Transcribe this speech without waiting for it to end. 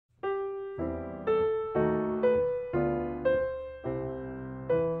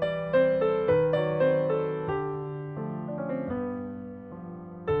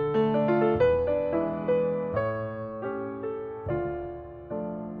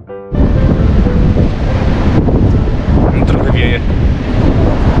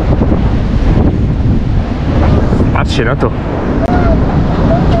Patrzcie na to.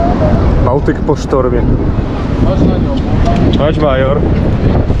 Bałtyk po sztormie. Chodź, major.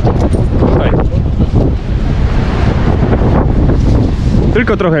 Tutaj.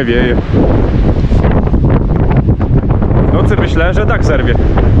 Tylko trochę wieje. W nocy myślę, że tak zerwie.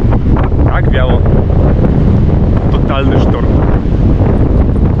 Tak wiało. Totalny sztorm.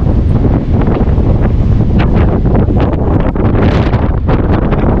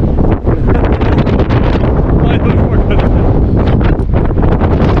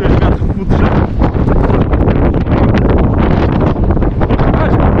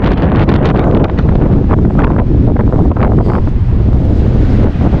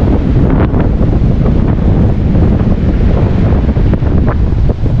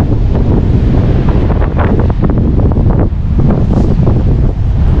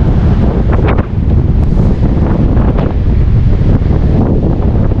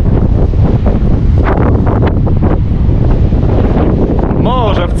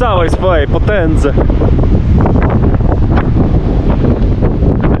 W całej swojej potędze.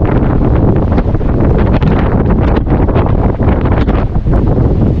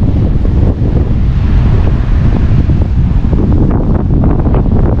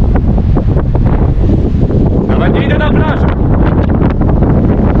 Nawet nie idę na plażę.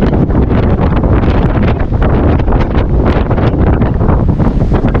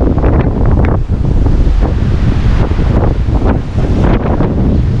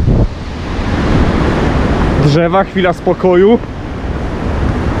 Drzewa, chwila spokoju,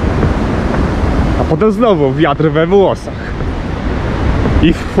 a potem znowu wiatr we włosach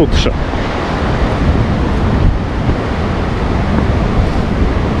i w futrze.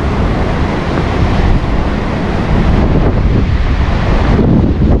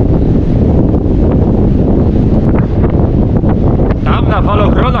 Tam na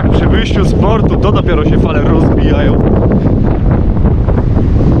falochronach przy wyjściu z portu to dopiero się fale rozbijają.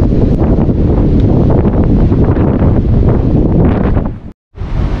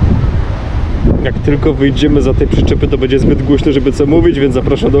 Jak tylko wyjdziemy za tej przyczepy, to będzie zbyt głośno, żeby co mówić, więc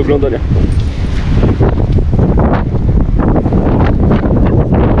zapraszam do oglądania.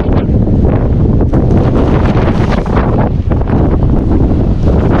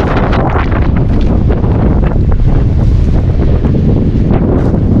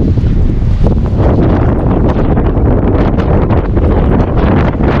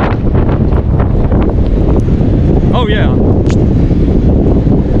 Oh yeah!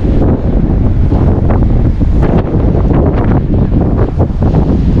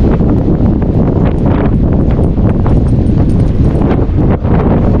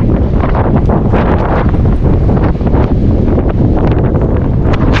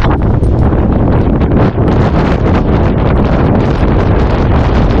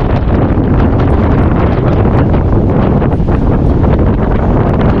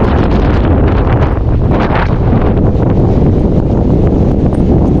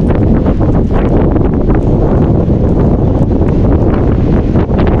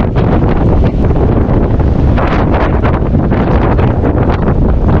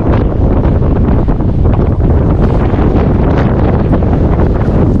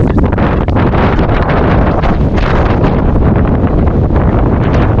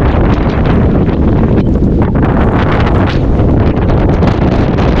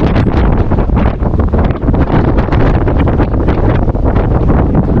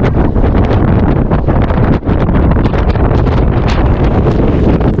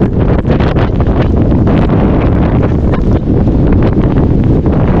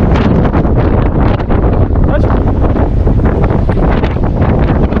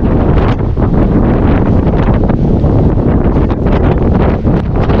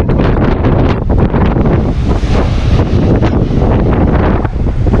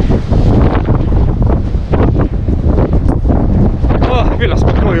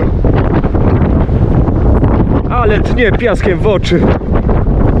 Ale tnie piaskiem w oczy.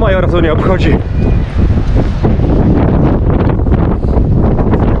 Majora to nie obchodzi.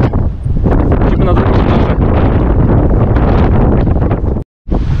 Idziemy na drugą plażę.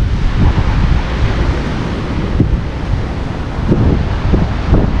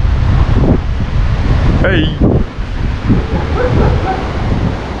 Hej!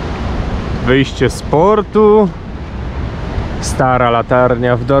 Wyjście z portu. Stara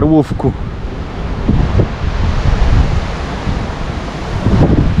latarnia w Darłówku.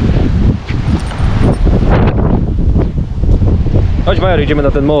 Chodź, Major, idziemy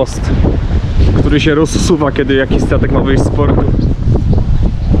na ten most, który się rozsuwa, kiedy jakiś statek ma wyjść z portu.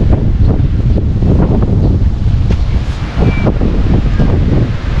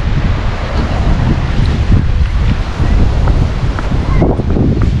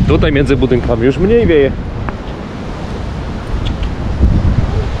 Tutaj między budynkami już mniej wieje.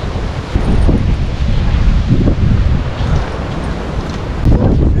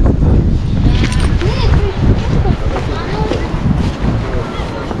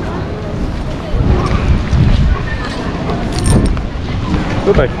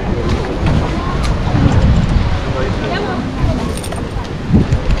 Tutaj.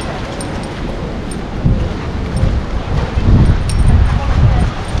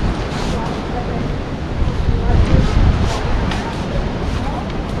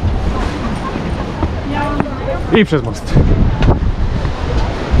 I przez most.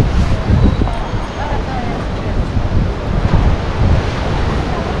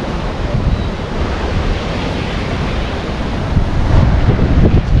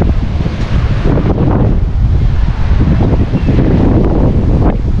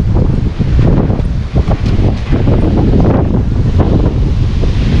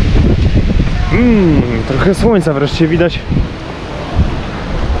 Trochę słońca wreszcie widać.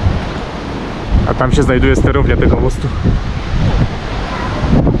 A tam się znajduje sterownia tego mostu.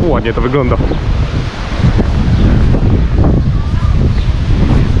 Ładnie to wygląda.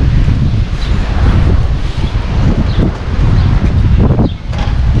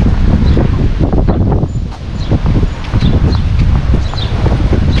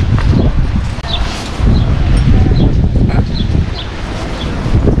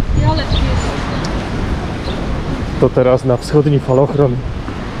 To teraz na wschodni falochron.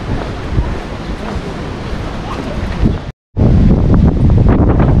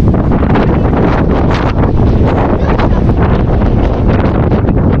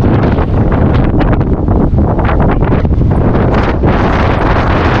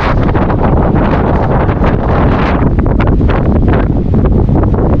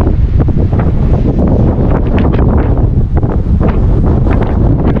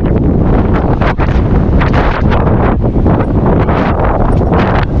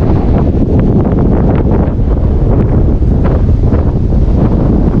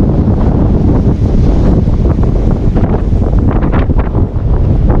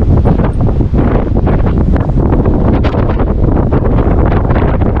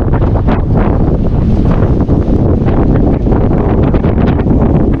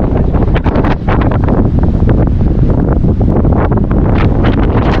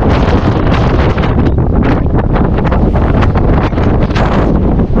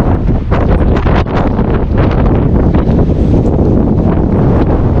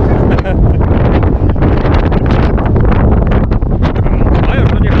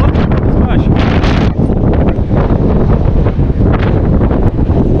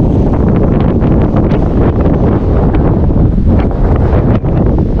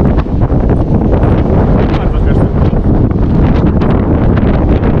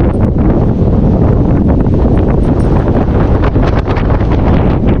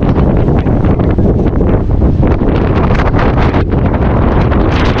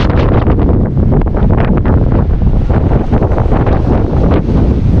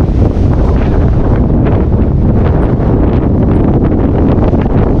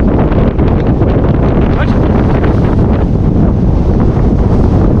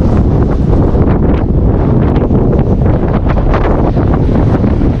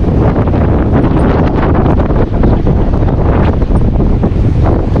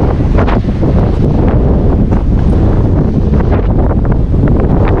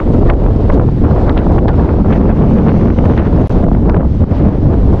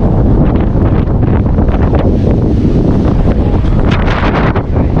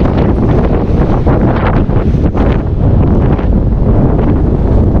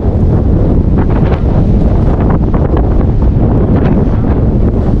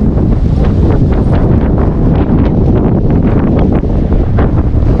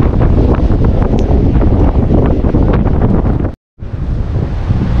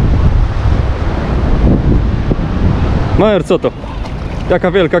 Major, co to?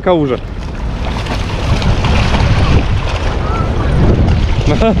 Jaka wielka kałuża.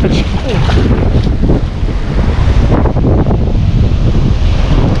 Chodź.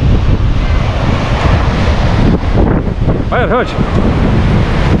 Major, chodź.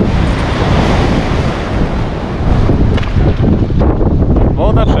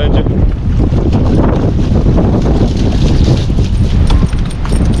 Woda wszędzie.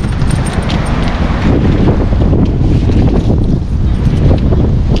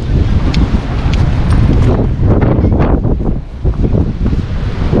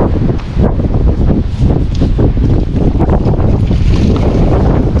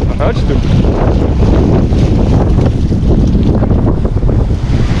 Chodź tu.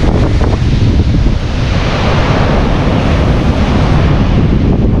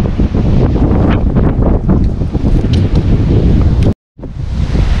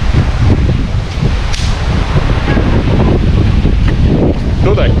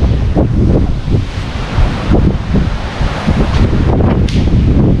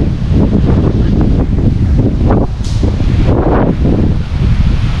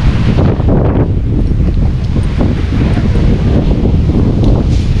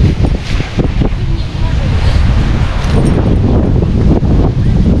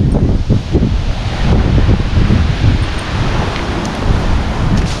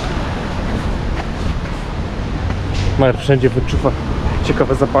 Major wszędzie wyczuwa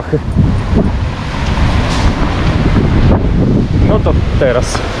ciekawe zapachy. No to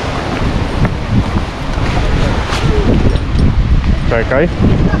teraz. Czekaj.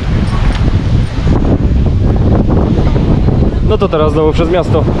 No to teraz znowu przez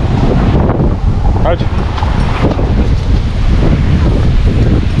miasto. Chodź.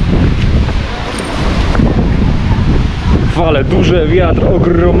 Fale duże, wiatr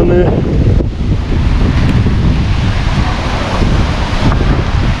ogromny.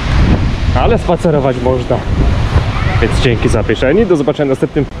 Ale spacerować można. Więc dzięki za zapieszenie. Do zobaczenia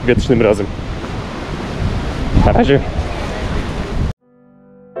następnym wietrznym razem. Na razie.